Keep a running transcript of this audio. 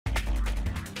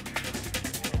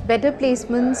Better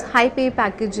placements, high pay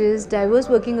packages, diverse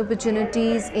working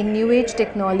opportunities in new age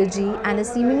technology, and a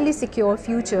seemingly secure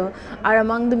future are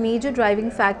among the major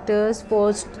driving factors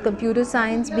for computer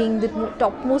science being the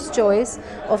topmost choice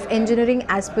of engineering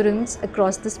aspirants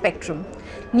across the spectrum.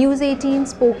 News 18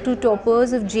 spoke to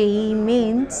toppers of JEE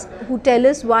Mains who tell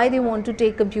us why they want to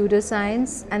take computer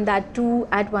science, and that too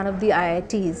at one of the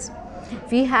IITs.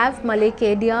 We have Malay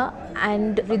Kedia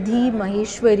and Riddhi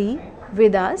Maheshwari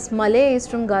with us. Malay is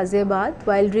from Ghaziabad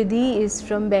while Riddhi is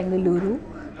from Bengaluru.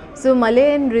 So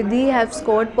Malay and Riddhi have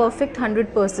scored perfect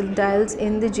 100 percentiles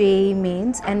in the JEE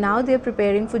mains, and now they are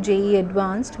preparing for JEE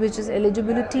Advanced, which is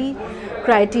eligibility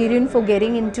criterion for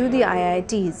getting into the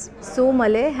IITs. So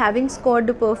Malay, having scored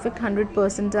the perfect 100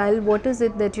 percentile, what is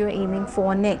it that you are aiming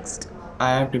for next?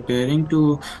 I am preparing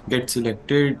to get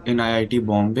selected in IIT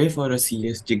Bombay for a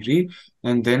CS degree,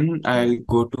 and then I'll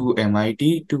go to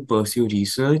MIT to pursue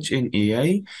research in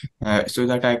AI, so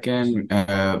that I can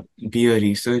be a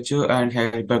researcher and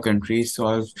help our country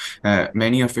solve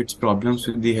many of its problems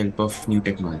with the help of new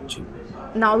technology.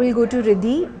 Now we'll go to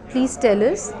Riddhi. Please tell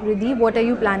us, Riddhi, what are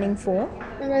you planning for?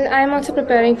 Well, I'm also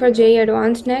preparing for JEE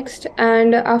Advanced next,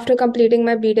 and after completing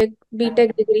my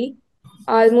BTech degree,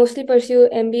 I'll mostly pursue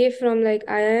MBA from like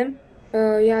IIM.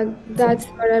 Yeah, that's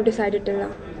what I've decided till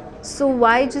now. So,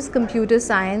 why just computer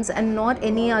science and not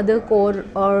any other core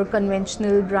or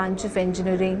conventional branch of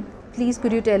engineering? Please,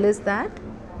 could you tell us that?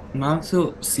 Ma'am,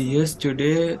 so CS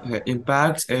today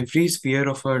impacts every sphere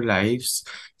of our lives.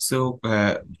 So,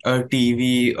 our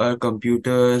TV, our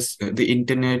computers, the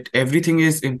internet, everything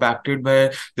is impacted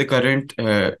by the current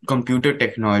computer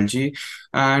technology.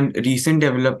 And recent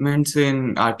developments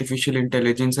in artificial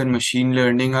intelligence and machine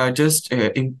learning are just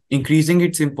increasing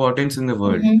its importance in the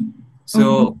world.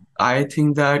 So, I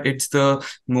think that it's the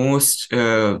most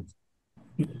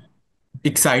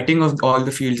exciting of all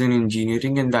the fields in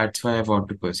engineering, and that's why I want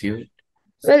to pursue it.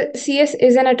 Well, CS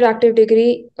is an attractive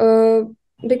degree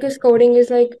because coding is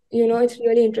like, it's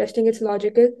really interesting, it's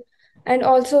logical. And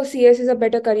also, CS is a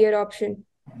better career option.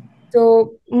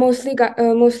 So, mostly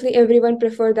everyone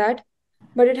prefer that,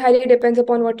 but it highly depends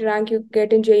upon what rank you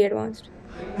get in JEE Advanced.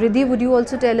 Riddhi, would you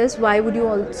also tell us why would you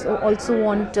also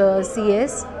want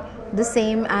CS, the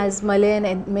same as Malay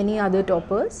and many other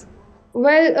toppers?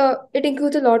 Well, it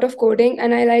includes a lot of coding,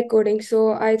 and I like coding,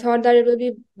 so I thought that it will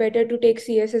be better to take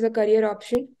CS as a career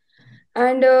option.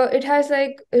 And it has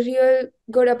like real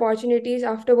good opportunities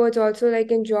afterwards, also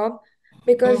like in job,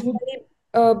 because many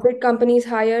big companies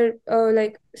hire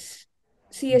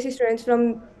CSE students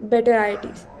from better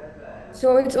IITs.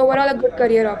 So it's overall a good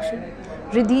career option.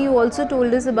 Riddhi, you also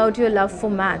told us about your love for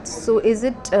maths. So, is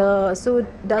it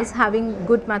does having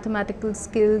good mathematical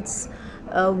skills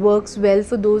works well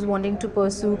for those wanting to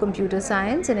pursue computer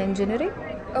science and engineering?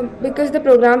 Because the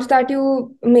programs that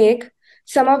you make,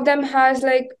 some of them has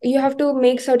like you have to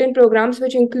make certain programs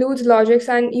which includes logics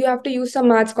and you have to use some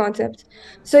maths concepts.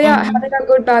 So yeah, having a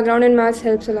good background in maths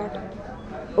helps a lot.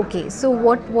 Okay, so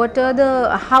what are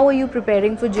the how are you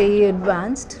preparing for JEE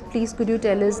Advanced? Please, could you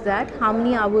tell us that? How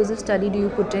many hours of study do you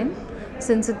put in,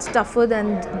 since it's tougher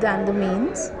than the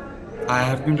mains? I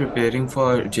have been preparing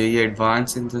for JEE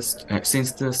Advanced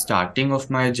since the starting of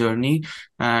my journey,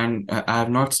 and I have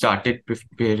not started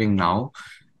preparing now.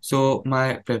 So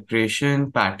my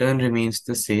preparation pattern remains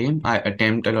the same. I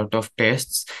attempt a lot of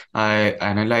tests. I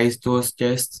analyze those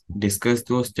tests, discuss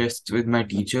those tests with my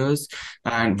teachers,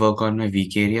 and work on my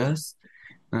weak areas.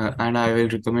 And I will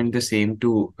recommend the same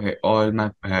to all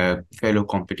my fellow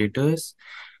competitors.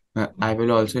 I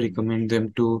will also recommend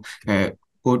them to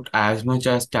put as much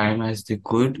as time as they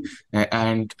could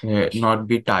and not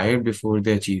be tired before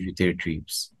they achieve their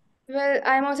dreams. Well,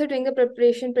 I'm also doing the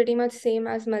preparation pretty much same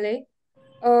as Malay.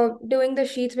 Doing the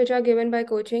sheets which are given by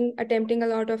coaching, attempting a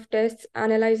lot of tests,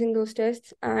 analyzing those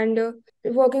tests, and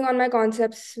working on my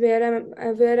concepts. Wherever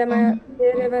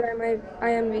I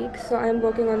am weak. So I'm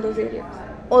working on those areas.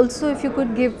 Also, if you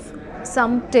could give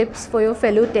some tips for your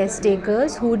fellow test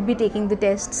takers who would be taking the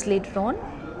tests later on.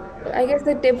 I guess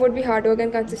the tip would be hard work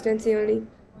and consistency only,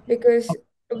 because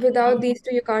without these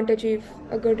two, you can't achieve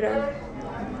a good rank.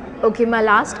 Okay, my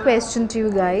last question to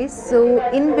you guys. So,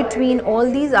 in between all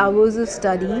these hours of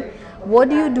study, what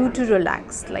do you do to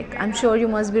relax? Like, I'm sure you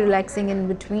must be relaxing in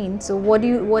between. So, what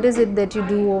is it that you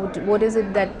do, or what is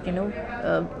it that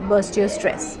burst your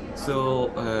stress?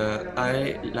 So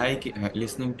I like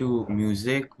listening to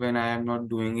music when I am not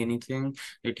doing anything.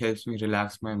 It helps me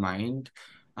relax my mind.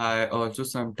 I also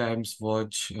sometimes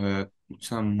watch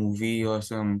some movie or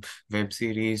some web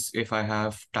series if I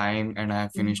have time and I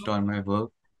have finished all my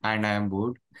work and I am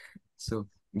bored. So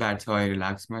that's how I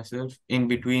relax myself. In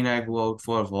between, I go out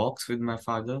for walks with my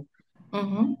father.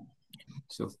 Mm-hmm.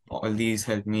 So all these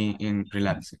help me in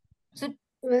relaxing. So,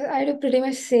 Well, I do pretty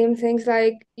much same things.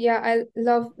 Like, yeah, I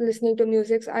love listening to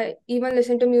music. I even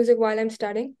listen to music while I'm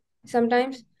studying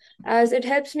sometimes, as it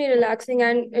helps me relaxing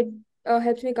and it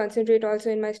helps me concentrate also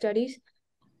in my studies.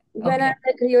 When I'm okay.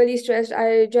 like really stressed,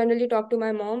 I generally talk to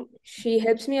my mom. She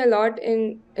helps me a lot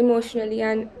in emotionally,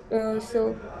 and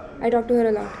so I talk to her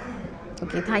a lot.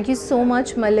 Okay, thank you so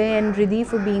much, Malay and Riddhi,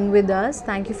 for being with us.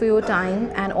 Thank you for your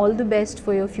time and all the best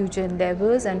for your future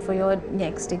endeavors and for your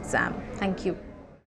next exam. Thank you.